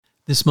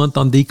This month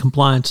on The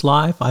Compliance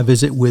Life, I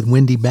visit with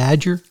Wendy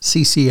Badger,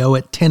 CCO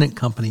at Tennant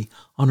Company,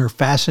 on her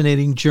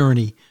fascinating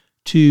journey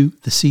to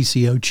the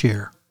CCO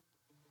chair.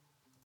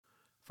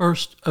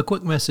 First, a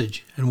quick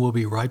message, and we'll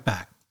be right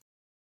back.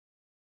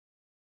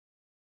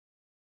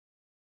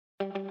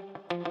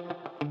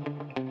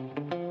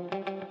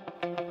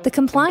 The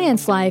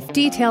Compliance Life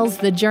details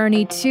the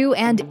journey to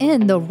and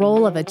in the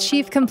role of a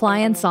Chief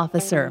Compliance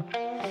Officer.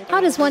 How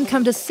does one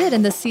come to sit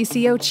in the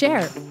CCO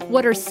chair?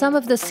 What are some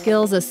of the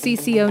skills a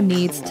CCO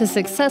needs to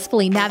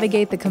successfully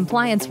navigate the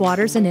compliance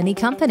waters in any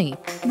company?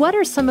 What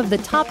are some of the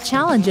top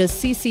challenges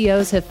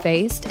CCOs have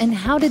faced, and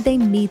how did they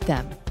meet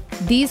them?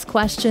 These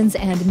questions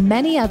and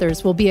many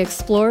others will be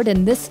explored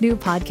in this new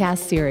podcast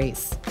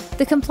series.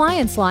 The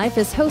Compliance Life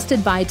is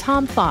hosted by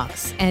Tom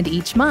Fox, and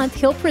each month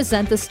he'll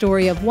present the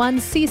story of one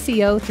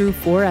CCO through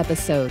 4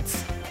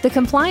 episodes. The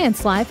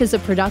Compliance Life is a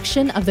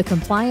production of the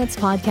Compliance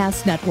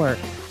Podcast Network.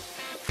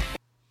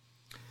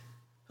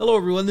 Hello,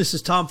 everyone. This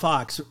is Tom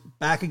Fox,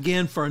 back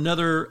again for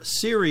another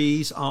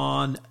series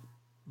on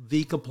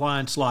The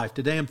Compliance Life.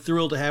 Today, I'm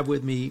thrilled to have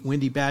with me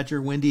Wendy Badger.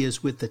 Wendy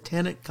is with the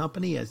Tennant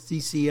Company as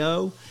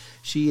CCO.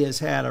 She has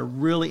had a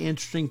really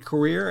interesting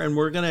career, and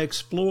we're going to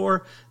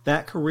explore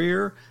that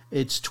career,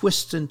 its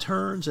twists and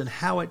turns, and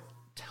how it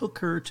took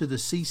her to the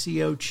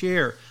CCO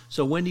chair.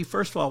 So, Wendy,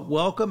 first of all,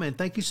 welcome, and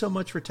thank you so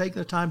much for taking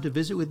the time to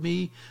visit with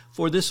me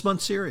for this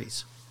month's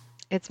series.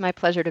 It's my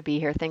pleasure to be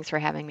here. Thanks for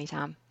having me,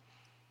 Tom.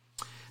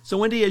 So,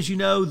 Wendy, as you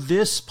know,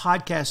 this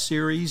podcast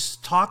series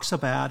talks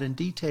about and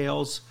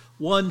details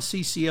one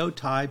CCO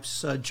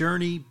type's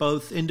journey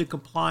both into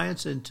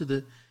compliance and to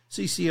the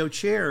CCO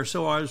chair.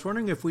 So I was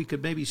wondering if we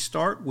could maybe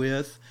start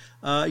with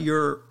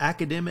your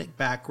academic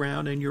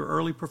background and your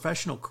early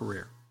professional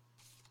career.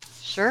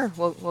 Sure.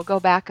 We'll go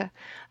back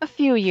a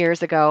few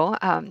years ago.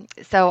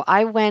 So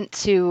I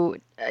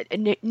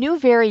knew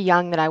very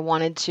young that I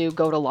wanted to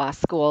go to law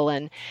school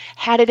and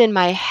had it in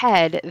my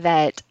head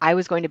that I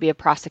was going to be a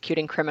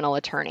prosecuting criminal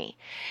attorney,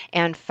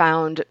 and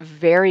found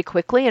very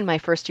quickly in my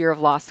first year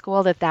of law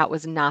school that that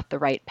was not the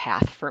right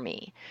path for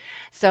me.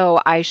 So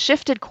I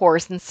shifted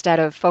course. Instead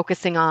of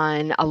focusing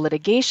on a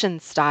litigation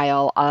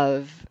style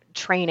of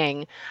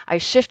training, I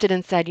shifted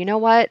and said, you know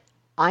what?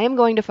 I am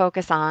going to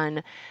focus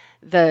on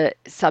the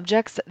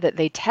subjects that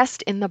they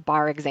test in the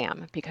bar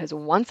exam, because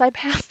once I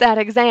pass that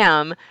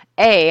exam,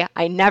 A,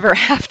 I never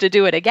have to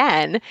do it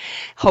again,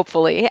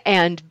 hopefully,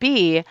 and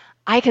B,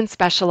 I can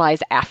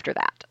specialize after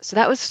that. So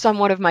that was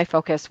somewhat of my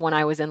focus when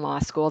I was in law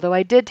school, though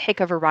I did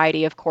take a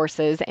variety of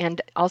courses and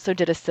also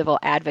did a civil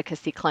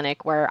advocacy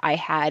clinic where I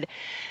had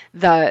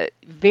the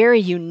very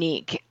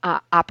unique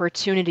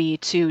opportunity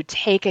to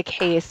take a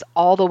case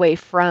all the way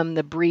from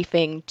the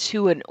briefing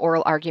to an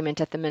oral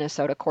argument at the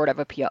Minnesota Court of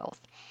Appeals.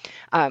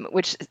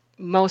 Which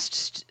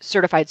most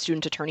certified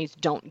student attorneys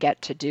don't get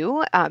to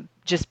do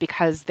just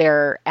because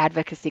their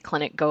advocacy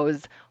clinic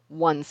goes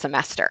one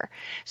semester.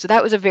 So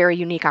that was a very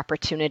unique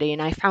opportunity.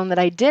 And I found that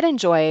I did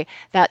enjoy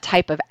that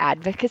type of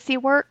advocacy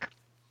work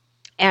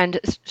and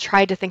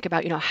tried to think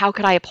about, how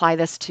could I apply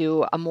this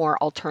to a more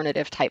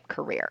alternative type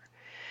career?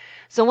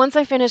 So once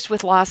I finished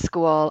with law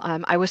school,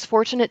 I was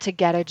fortunate to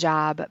get a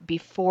job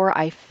before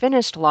I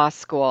finished law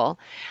school,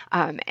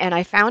 and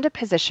I found a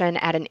position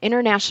at an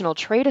international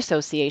trade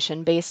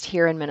association based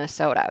here in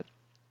Minnesota.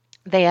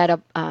 They had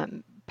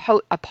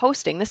a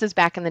posting. This is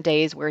back in the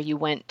days where you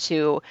went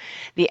to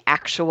the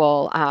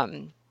actual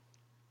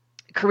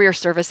career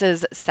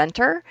services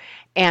center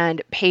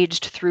and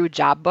paged through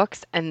job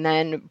books and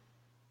then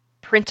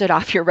printed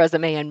off your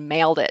resume and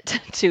mailed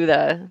it to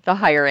the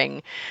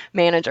hiring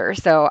manager.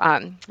 So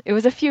it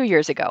was a few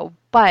years ago,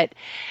 but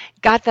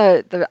got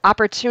the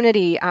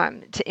opportunity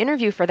to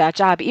interview for that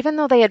job, even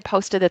though they had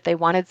posted that they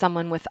wanted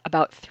someone with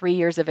about 3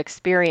 years of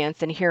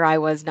experience, and here I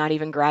was not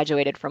even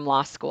graduated from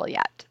law school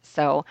yet.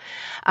 So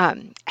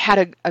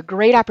had a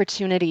great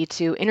opportunity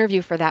to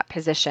interview for that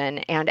position,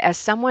 and as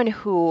someone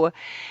who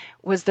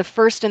was the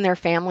first in their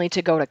family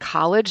to go to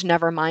college,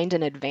 never mind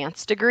an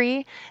advanced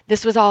degree,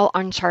 this was all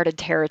uncharted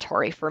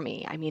territory for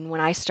me. I mean, when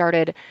I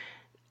started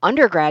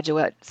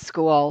undergraduate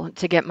school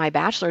to get my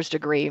bachelor's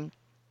degree,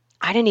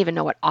 I didn't even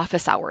know what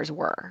office hours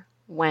were.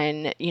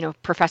 When,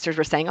 professors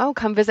were saying, oh,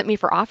 come visit me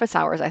for office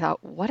hours, I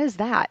thought, what is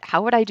that?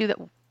 How would I do that?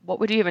 What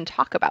would you even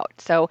talk about?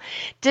 So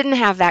didn't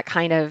have that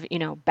kind of,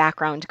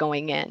 background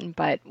going in,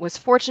 but was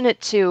fortunate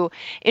to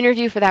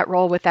interview for that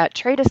role with that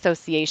trade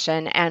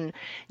association and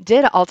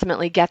did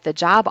ultimately get the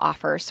job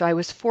offer. So I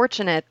was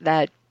fortunate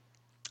that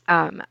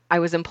I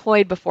was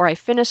employed before I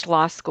finished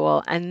law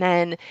school, and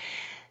then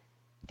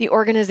the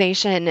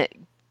organization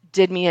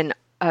did me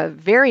a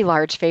very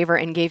large favor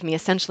and gave me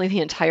essentially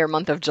the entire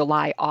month of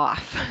July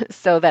off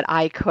so that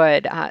I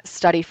could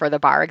study for the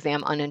bar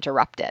exam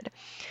uninterrupted.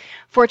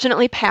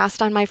 Fortunately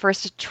passed on my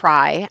first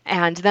try,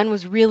 and then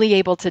was really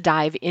able to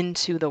dive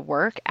into the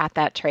work at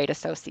that trade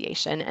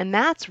association. And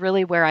that's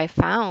really where I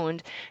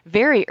found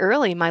very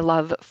early my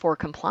love for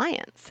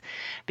compliance,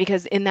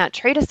 because in that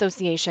trade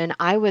association,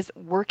 I was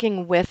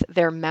working with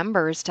their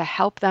members to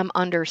help them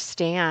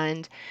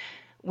understand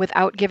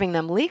without giving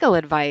them legal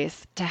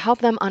advice to help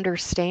them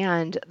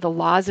understand the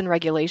laws and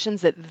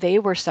regulations that they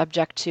were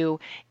subject to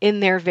in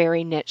their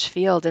very niche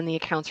field in the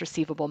accounts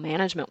receivable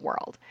management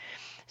world.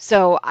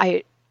 So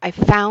I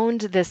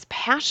found this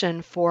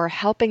passion for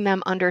helping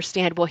them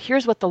understand, well,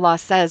 here's what the law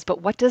says,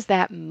 but what does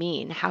that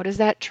mean? How does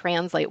that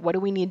translate? What do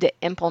we need to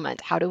implement?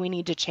 How do we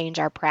need to change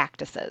our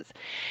practices?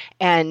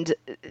 And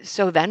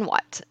so then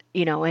what?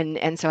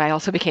 And so I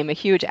also became a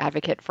huge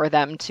advocate for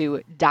them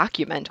to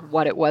document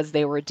what it was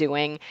they were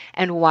doing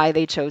and why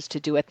they chose to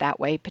do it that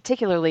way,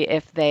 particularly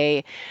if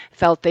they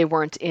felt they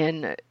weren't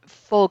in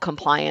full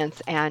compliance,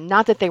 and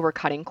not that they were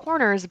cutting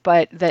corners,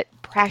 but that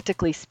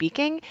practically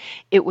speaking,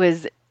 it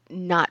was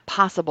not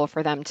possible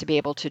for them to be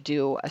able to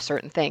do a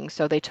certain thing.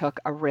 So they took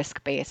a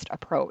risk-based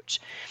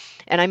approach.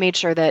 And I made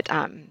sure that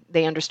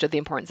they understood the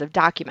importance of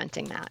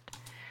documenting that.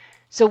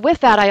 So with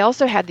that, I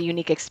also had the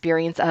unique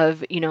experience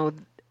of,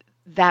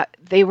 that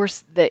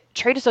the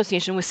trade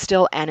association was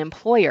still an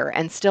employer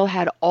and still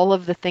had all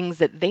of the things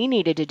that they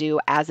needed to do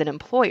as an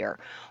employer,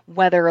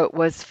 whether it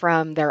was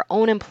from their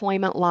own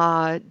employment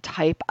law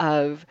type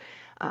of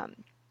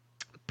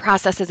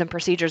processes and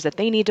procedures that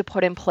they need to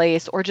put in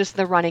place, or just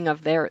the running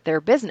of their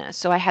business.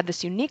 So I had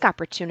this unique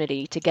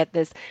opportunity to get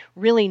this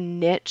really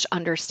niche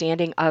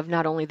understanding of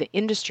not only the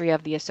industry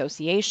of the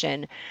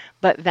association,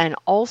 but then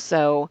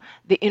also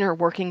the inner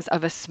workings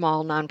of a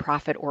small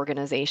nonprofit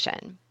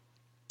organization.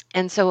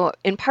 And so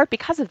in part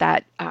because of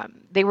that,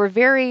 they were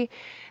very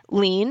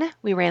lean.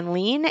 We ran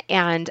lean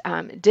and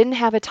didn't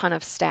have a ton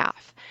of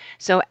staff.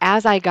 So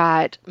as I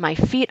got my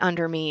feet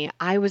under me,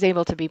 I was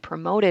able to be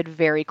promoted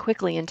very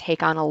quickly and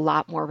take on a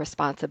lot more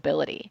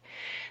responsibility.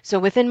 So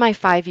within my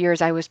 5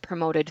 years, I was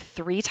promoted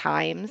 3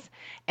 times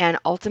and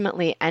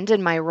ultimately ended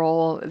my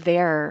role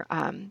there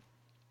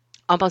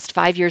almost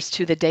 5 years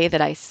to the day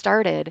that I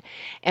started.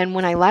 And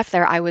when I left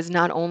there, I was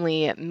not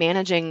only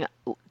managing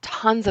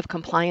tons of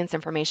compliance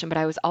information, but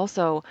I was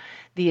also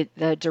the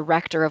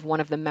director of one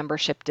of the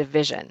membership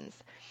divisions.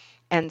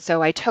 And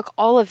so I took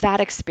all of that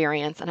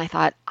experience and I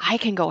thought, I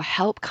can go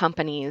help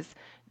companies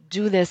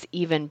do this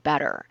even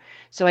better.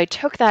 So I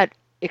took that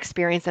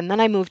experience and then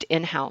I moved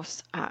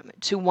in-house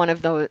to one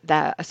of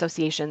the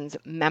association's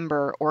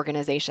member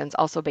organizations,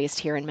 also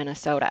based here in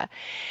Minnesota.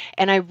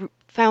 And I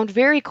found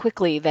very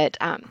quickly that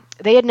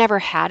they had never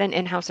had an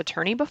in-house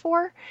attorney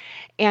before.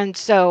 And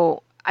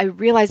so I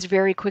realized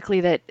very quickly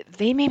that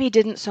they maybe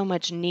didn't so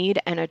much need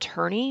an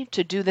attorney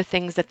to do the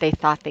things that they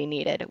thought they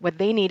needed. What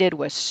they needed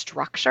was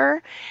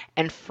structure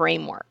and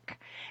framework.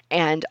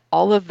 And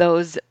all of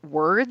those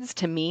words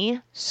to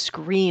me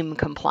scream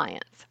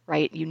compliance,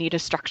 right? You need a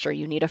structure,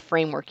 you need a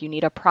framework, you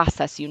need a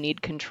process, you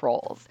need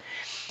controls.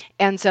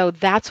 And so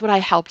that's what I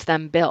helped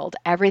them build.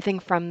 Everything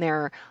from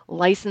their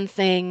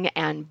licensing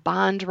and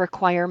bond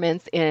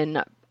requirements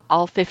in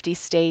all 50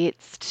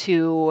 states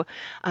to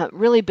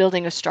really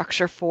building a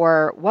structure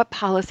for what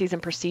policies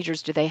and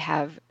procedures do they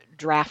have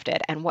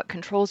drafted and what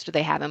controls do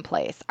they have in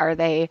place. Are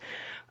they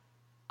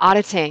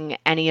auditing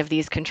any of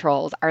these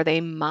controls? Are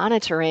they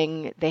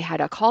monitoring? They had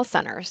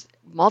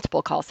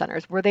multiple call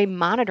centers. Were they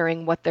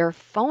monitoring what their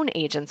phone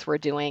agents were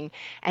doing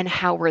and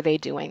how were they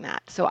doing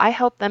that? So I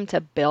helped them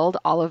to build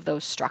all of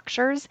those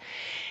structures.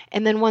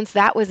 And then once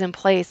that was in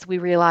place, we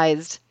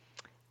realized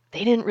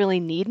they didn't really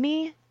need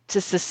me to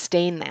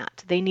sustain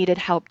that. They needed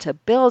help to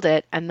build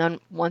it. And then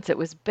once it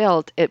was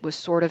built, it was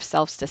sort of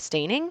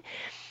self-sustaining.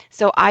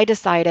 So I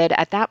decided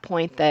at that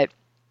point that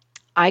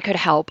I could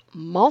help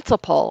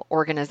multiple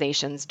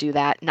organizations do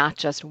that, not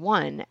just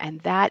one. And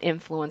that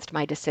influenced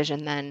my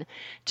decision then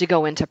to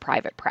go into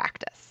private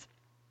practice.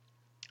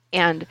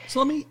 And so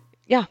let me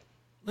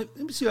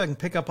see if I can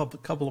pick up a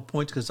couple of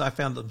points because I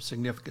found them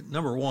significant.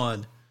 Number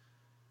one,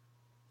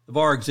 the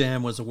bar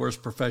exam was the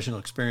worst professional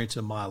experience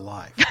in my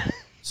life.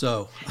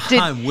 So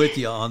I'm with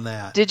you on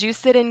that. Did you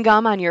sit in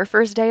gum on your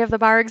first day of the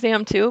bar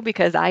exam too?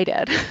 Because I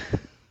did.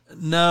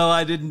 No,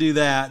 I didn't do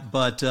that,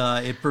 but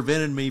it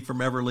prevented me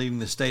from ever leaving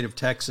the state of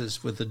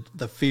Texas with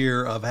the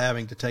fear of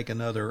having to take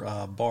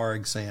another bar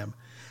exam.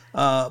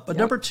 But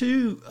number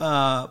two,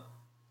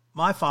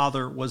 my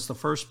father was the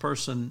first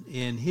person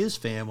in his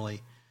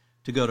family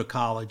to go to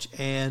college,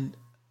 and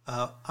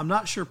I'm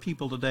not sure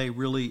people today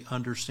really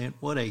understand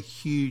what a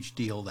huge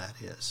deal that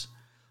is.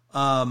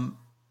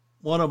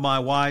 One of my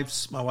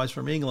wife's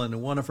from England,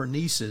 and one of her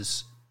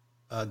nieces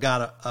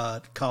got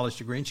a college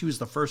degree, and she was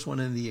the first one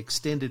in the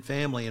extended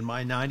family, and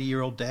my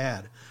 90-year-old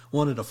dad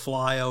wanted to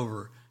fly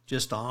over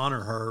just to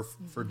honor her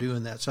for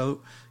doing that. So,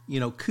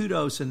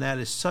 kudos, and that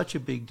is such a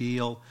big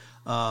deal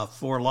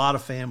for a lot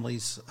of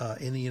families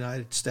in the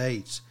United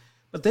States.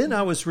 But then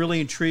I was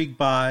really intrigued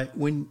by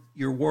when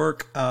your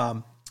work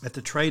at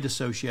the trade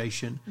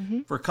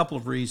association for a couple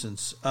of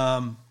reasons.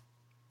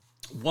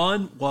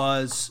 One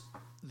was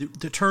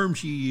the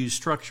terms you use,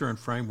 structure and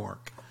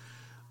framework.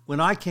 When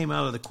I came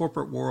out of the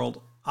corporate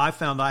world, I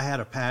found I had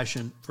a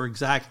passion for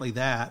exactly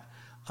that,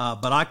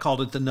 but I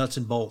called it the nuts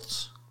and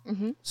bolts.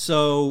 Mm-hmm.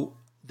 So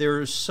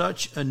there is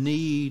such a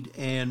need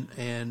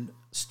and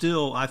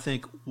still, I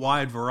think,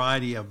 wide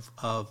variety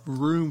of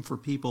room for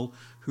people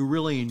who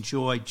really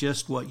enjoy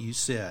just what you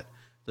said,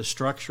 the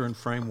structure and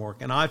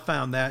framework. And I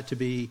found that to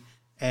be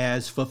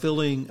as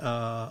fulfilling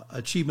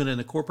achievement in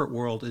the corporate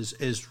world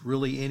as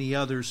really any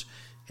others.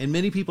 And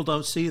many people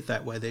don't see it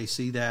that way. They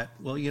see that,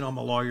 well, I'm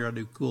a lawyer, I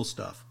do cool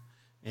stuff.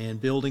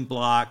 And building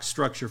blocks,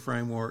 structure,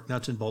 framework,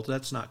 nuts and bolts,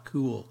 that's not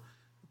cool.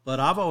 But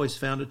I've always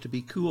found it to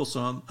be cool,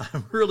 so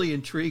I'm really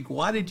intrigued.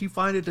 Why did you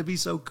find it to be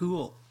so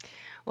cool?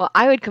 Well,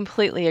 I would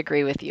completely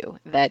agree with you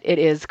that it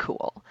is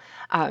cool.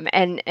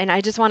 And I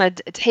just want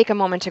to take a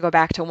moment to go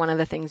back to one of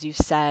the things you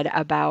said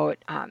about,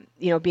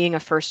 being a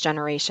first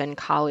generation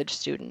college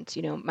student.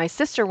 My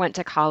sister went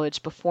to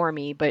college before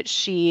me, but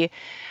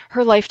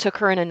her life took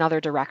her in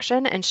another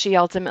direction, and she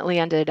ultimately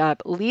ended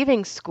up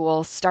leaving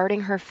school,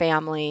 starting her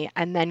family,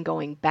 and then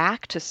going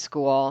back to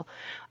school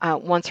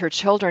once her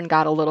children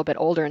got a little bit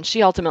older. And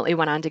she ultimately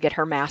went on to get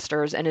her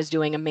master's and is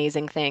doing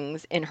amazing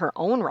things in her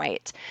own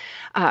right.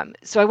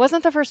 So I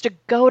wasn't the first to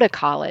go to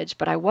college,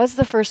 but I was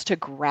the first to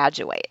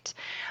graduate.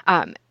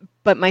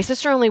 But my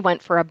sister only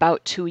went for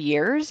about 2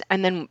 years,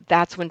 and then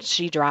that's when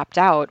she dropped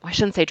out. I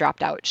shouldn't say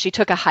dropped out. She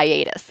took a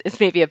hiatus, is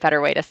maybe a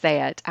better way to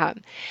say it.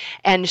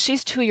 And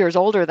she's 2 years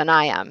older than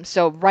I am.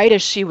 So right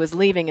as she was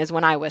leaving is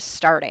when I was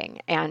starting,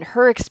 and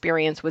her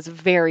experience was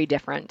very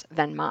different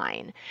than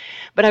mine.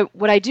 But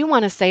what I do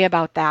want to say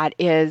about that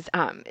is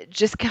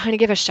just kind of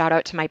give a shout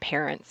out to my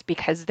parents,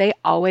 because they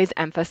always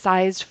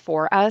emphasized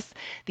for us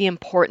the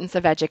importance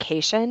of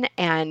education,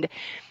 and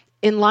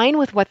in line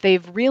with what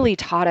they've really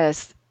taught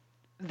us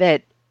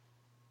that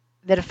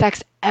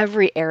affects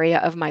every area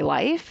of my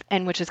life,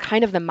 and which is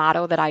kind of the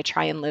motto that I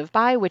try and live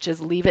by, which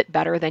is leave it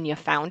better than you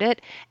found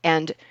it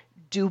and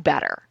do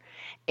better.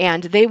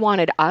 And they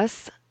wanted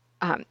us,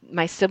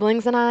 my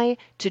siblings and I,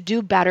 to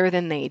do better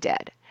than they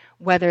did,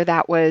 whether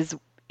that was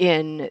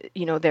in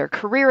their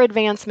career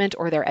advancement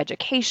or their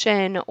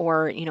education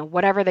or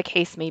whatever the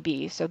case may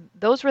be. So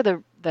those were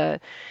the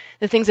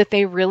things that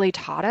they really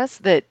taught us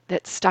that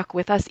stuck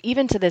with us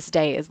even to this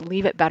day, is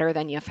leave it better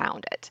than you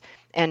found it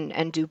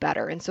and do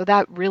better. And so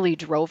that really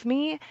drove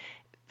me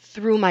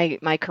through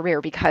my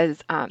career,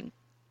 because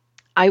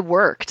I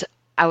worked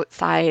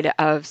outside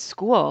of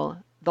school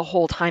the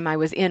whole time I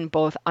was in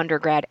both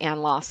undergrad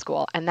and law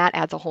school. And that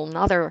adds a whole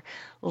nother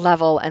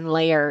level and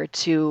layer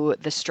to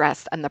the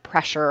stress and the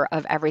pressure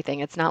of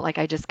everything. It's not like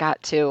I just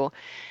got to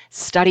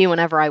study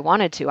whenever I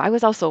wanted to. I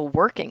was also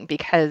working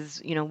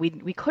because,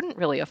 we couldn't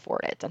really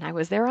afford it. And I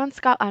was there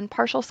on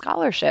partial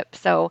scholarship.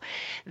 So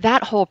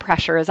that whole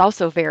pressure is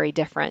also very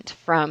different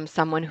from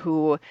someone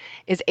who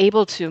is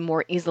able to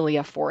more easily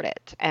afford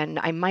it. And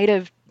I might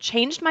have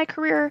changed my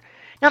career,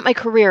 not my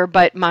career,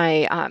 but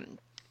my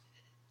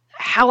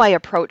how I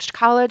approached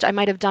college. I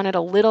might have done it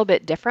a little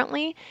bit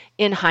differently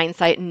in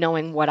hindsight,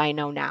 knowing what I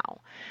know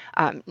now.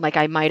 Like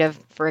I might have,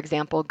 for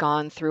example,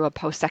 gone through a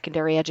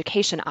post-secondary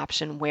education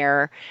option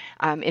where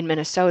in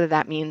Minnesota,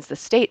 that means the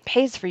state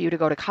pays for you to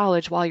go to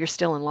college while you're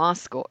still in law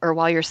school or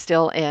while you're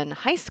still in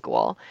high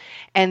school.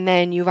 And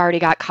then you've already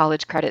got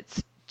college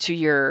credits to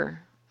your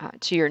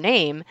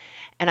name.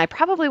 And I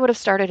probably would have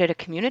started at a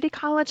community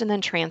college and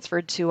then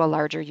transferred to a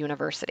larger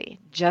university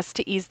just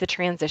to ease the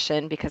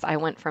transition, because I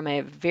went from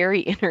a very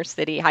inner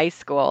city high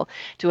school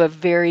to a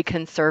very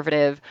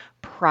conservative,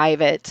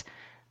 private,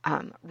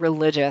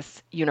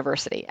 religious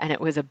university. And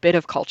it was a bit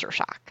of culture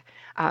shock.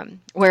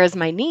 Whereas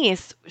my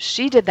niece,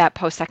 she did that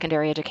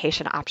post-secondary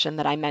education option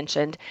that I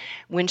mentioned.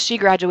 When she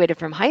graduated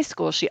from high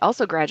school, she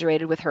also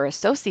graduated with her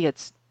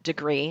associate's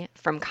degree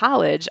from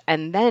college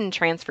and then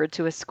transferred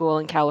to a school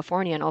in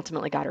California and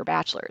ultimately got her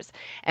bachelor's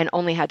and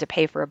only had to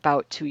pay for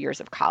about 2 years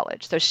of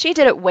college. So she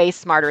did it way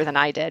smarter than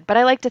I did. But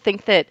I like to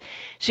think that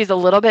she's a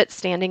little bit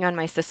standing on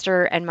my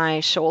sister and my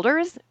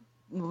shoulders,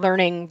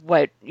 learning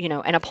what,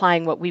 and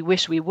applying what we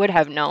wish we would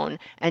have known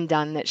and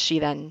done that she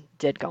then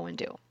did go and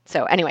do.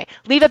 So anyway,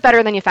 leave it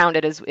better than you found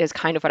it is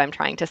kind of what I'm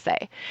trying to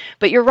say.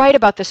 But you're right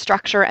about the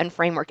structure and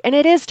framework. And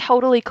it is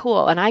totally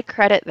cool. And I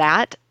credit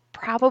that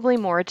probably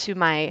more to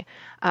my,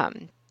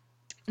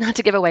 not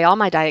to give away all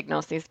my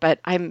diagnoses, but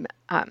I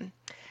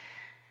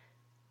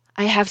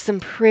have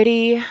some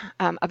pretty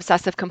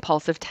obsessive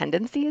compulsive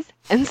tendencies.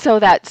 And so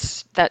that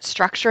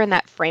structure and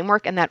that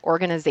framework and that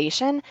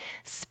organization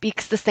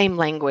speaks the same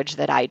language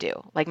that I do.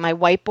 Like my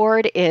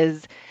whiteboard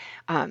is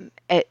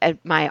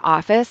at my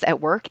office at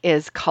work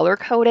is color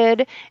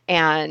coded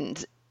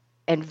and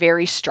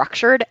very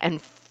structured and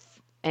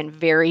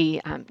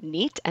very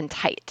neat and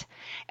tight.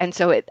 And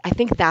so I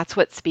think that's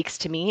what speaks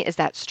to me, is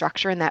that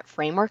structure and that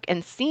framework,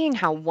 and seeing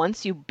how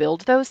once you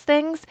build those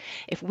things,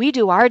 if we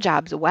do our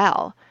jobs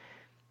well,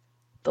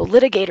 the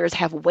litigators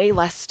have way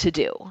less to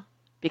do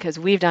because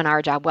we've done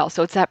our job well.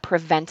 So it's that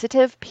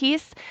preventative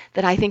piece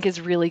that I think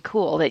is really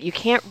cool, that you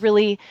can't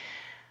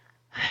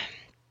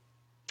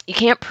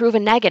prove a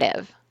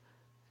negative,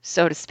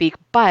 so to speak,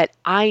 but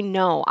I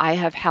know I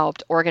have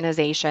helped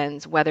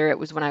organizations, whether it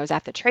was when I was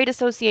at the trade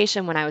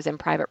association, when I was in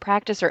private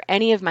practice, or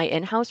any of my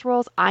in-house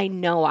roles, I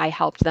know I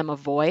helped them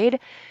avoid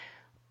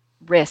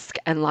risk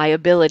and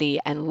liability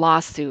and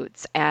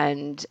lawsuits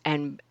and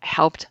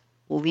helped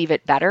leave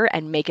it better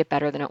and make it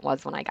better than it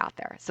was when I got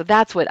there. So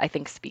that's what I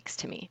think speaks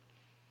to me.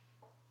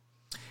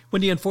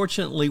 Wendy,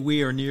 unfortunately,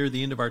 we are near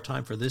the end of our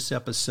time for this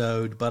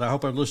episode, but I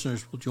hope our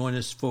listeners will join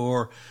us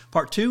for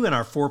part 2 in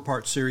our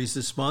 4-part series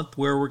this month,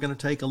 where we're going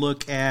to take a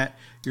look at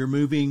your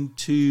moving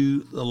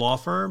to the law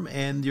firm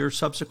and your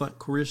subsequent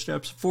career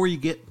steps before you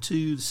get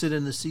to sit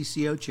in the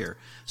CCO chair.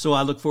 So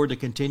I look forward to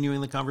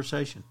continuing the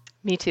conversation.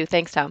 Me too.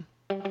 Thanks, Tom.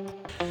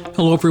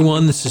 Hello,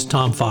 everyone. This is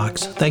Tom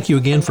Fox. Thank you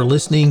again for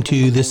listening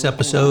to this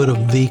episode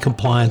of The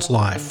Compliance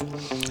Life.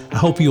 I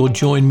hope you will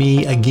join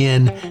me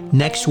again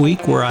next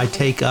week, where I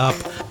take up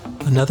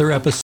another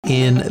episode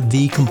in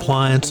The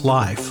Compliance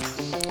Life.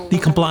 The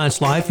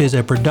Compliance Life is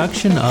a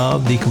production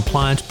of the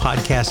Compliance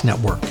Podcast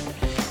Network.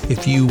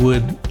 If you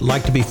would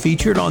like to be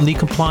featured on The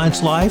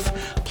Compliance Life,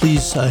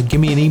 please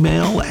give me an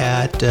email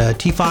at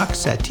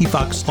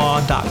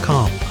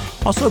tfox@tfoxlaw.com.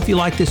 Also, if you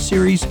like this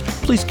series,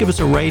 please give us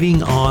a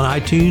rating on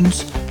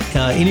iTunes.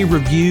 Any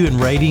review and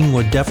rating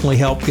would definitely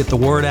help get the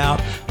word out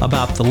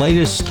about the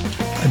latest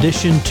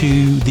addition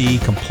to the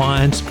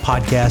Compliance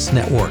Podcast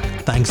Network.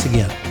 Thanks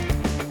again.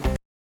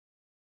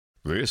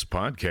 This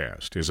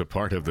podcast is a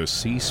part of the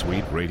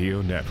C-Suite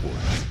Radio Network.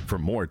 For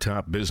more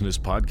top business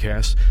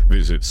podcasts,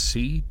 visit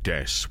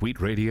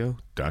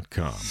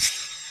c-suiteradio.com.